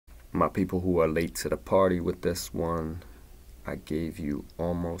my people who are late to the party with this one, I gave you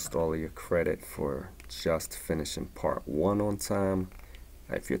almost all of your credit for just finishing part 1 on time.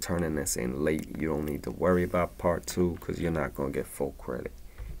 If you're turning this in late, you don't need to worry about part 2 because you're not going to get full credit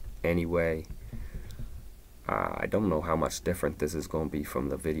anyway. I don't know how much different this is going to be from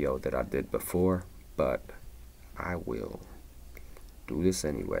the video that I did before, but I will do this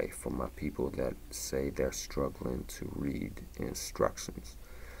anyway for my people that say they're struggling to read instructions.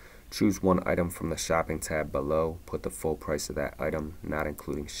 Choose one item from the shopping tab below. Put the full price of that item, not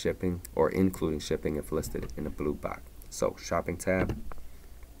including shipping, or including shipping if listed in a blue box. So, shopping tab.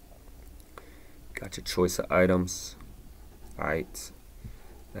 Got your choice of items. Alright.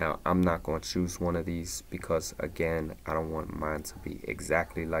 Now, I'm not going to choose one of these because, again, I don't want mine to be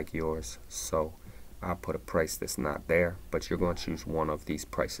exactly like yours. So, I'll put a price that's not there, but you're going to choose one of these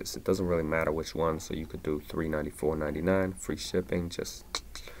prices. It doesn't really matter which one, so you could do $394.99, free shipping, just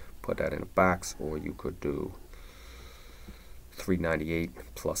put that in a box, or you could do $398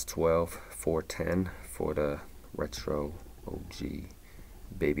 plus 12, $410 for the retro OG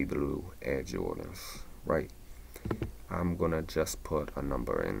baby blue Air Jordans, right? I'm gonna just put a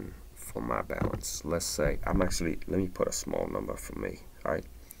number in for my balance. Let's say let me put a small number for me. All right,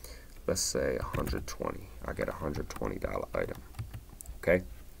 let's say 120. I get a $120 item. Okay,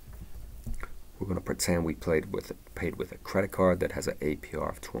 we're gonna pretend we paid with a credit card that has an APR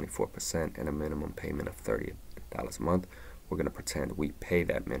of 24% and a minimum payment of $30 a month. We're gonna pretend we pay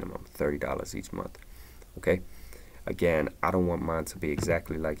that minimum $30 each month. Okay. Again, I don't want mine to be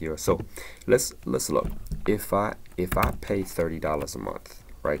exactly like yours. So let's look. If I pay $30 a month,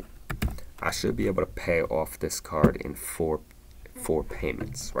 right? I should be able to pay off this card in four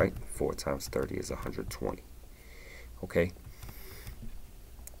payments, right? 4 times 30 is 120. Okay.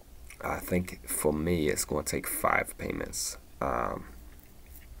 I think for me it's going to take 5 payments. I'm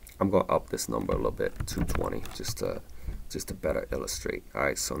going to up this number a little bit, 220, just to better illustrate. All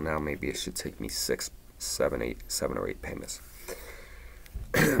right. So now maybe it should take me 7 or 8 payments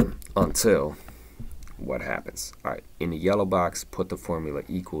until what happens. All right, in the yellow box, put the formula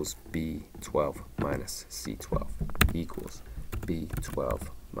equals B12 minus C12 equals B12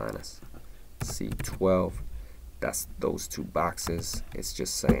 minus C12. That's those 2 boxes. It's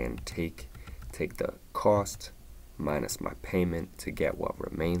just saying take the cost minus my payment to get what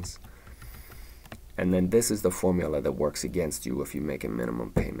remains. And then this is the formula that works against you if you're making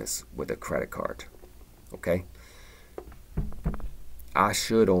minimum payments with a credit card. Okay, I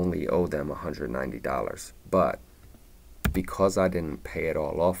should only owe them $190, but because I didn't pay it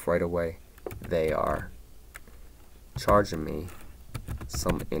all off right away, they are charging me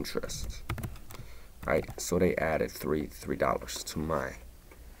some interest. Right, so they added $3 to my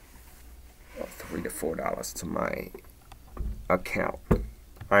 $3 to $4 to my account. All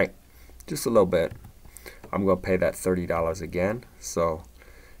right, just a little bit. I'm gonna pay that $30 again. So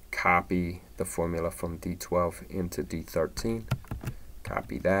copy the formula from D12 into D13.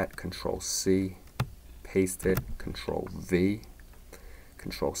 Copy that, Control C, paste it, Control V,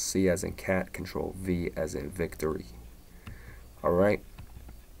 Control C as in cat, Control V as in victory. Alright,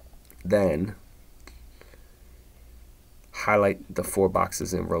 then highlight the 4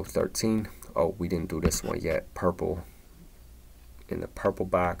 boxes in row 13. Oh, we didn't do this one yet. Purple. In the purple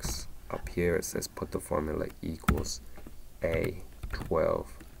box up here it says put the formula equals A12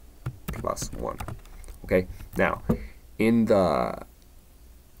 plus 1. Okay, now in the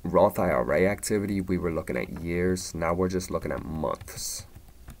Roth IRA activity we were looking at years. Now we're just looking at months.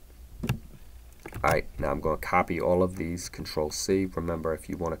 Alright, now I'm going to copy all of these, Control C. Remember, if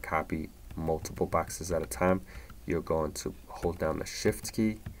you want to copy multiple boxes at a time, you're going to hold down the Shift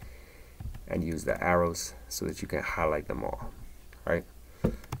key and use the arrows so that you can highlight them all. Alright,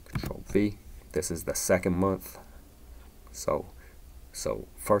 Control V. This is the second month. So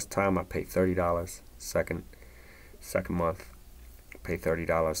first time I pay $30, second month pay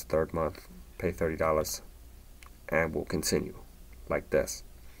 $30, third month pay $30, and we'll continue like this.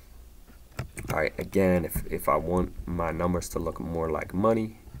 Alright, again, if I want my numbers to look more like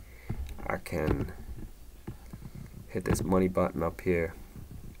money, I can hit this money button up here.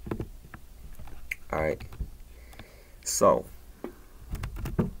 Alright, so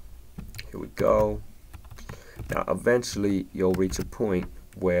here we go. Now eventually you'll reach a point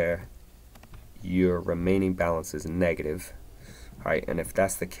where your remaining balance is negative. Alright, and if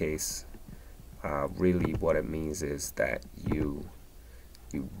that's the case, really what it means is that you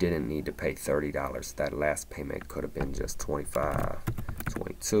didn't need to pay $30. That last payment could have been just $25,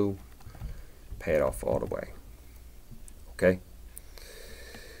 $22. Pay it off all the way. Okay?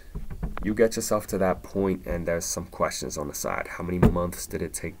 you get yourself to that point and there's some questions on the side. How many months did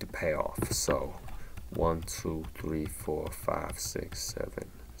it take to pay off? So 1, 2, 3, 4, 5, 6, 7,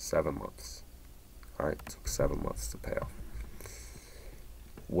 7 months. All right, took 7 months to pay off.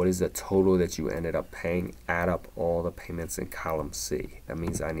 What is the total that you ended up paying? Add up all the payments in column C. That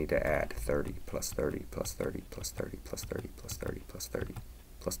means I need to add 30 plus 30 plus 30 plus 30 plus 30 plus 30 plus 30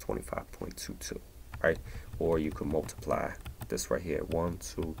 plus 25.22, right? Or you can multiply this right here. 1,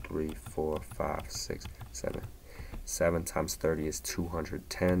 2, 3, 4, 5, 6, 7. 7 times 30 is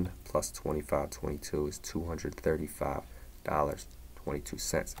 210 plus 25.22 is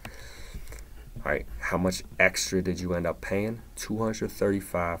 $235.22. All right, how much extra did you end up paying?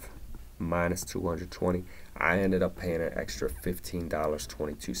 235 minus 220. I ended up paying an extra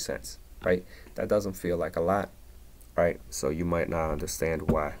 $15.22, right? That doesn't feel like a lot, right? So you might not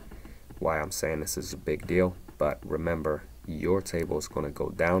understand why I'm saying this is a big deal, but remember, your table is going to go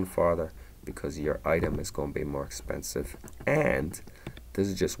down farther because your item is going to be more expensive, and this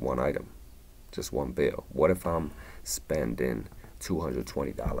is just one item, just one bill. What if I'm spending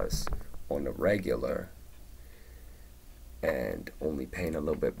 $220 on the regular and only paying a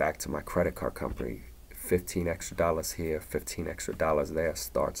little bit back to my credit card company? 15 extra dollars here, 15 extra dollars there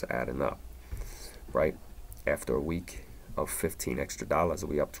starts adding up, right? After a week of 15 extra dollars,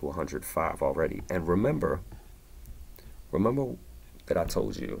 we up to 105 already. And remember that I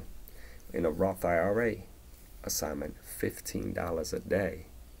told you in a Roth IRA assignment, $15 a day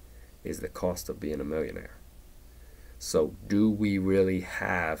is the cost of being a millionaire. So do we really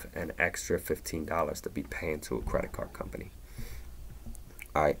have an extra $15 to be paying to a credit card company?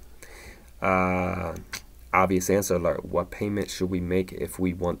 All right. Obvious answer alert. What payment should we make if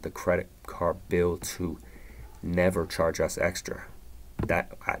we want the credit card bill to never charge us extra?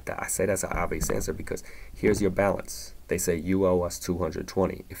 I say that's an obvious answer because here's your balance. They say you owe us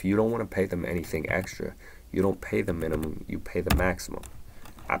 $220. If you don't want to pay them anything extra, you don't pay the minimum, you pay the maximum.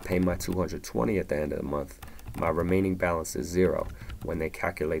 I pay my $220 at the end of the month. My remaining balance is $0. When they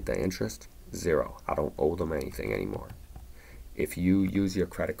calculate the interest, $0. I don't owe them anything anymore. If you use your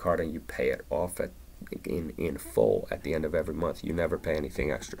credit card and you pay it off in full at the end of every month, you never pay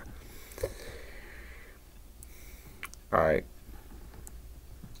anything extra. All right.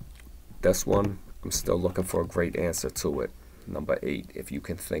 This one, I'm still looking for a great answer to it. Number 8. If you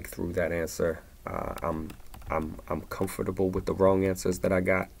can think through that answer, I'm comfortable with the wrong answers that I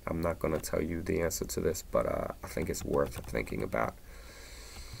got. I'm not going to tell you the answer to this, but I think it's worth thinking about.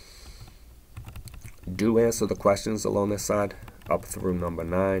 Do answer the questions along this side up through number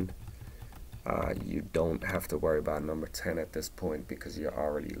 9. You don't have to worry about number 10 at this point because you're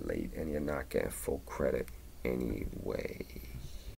already late and you're not getting full credit anyway.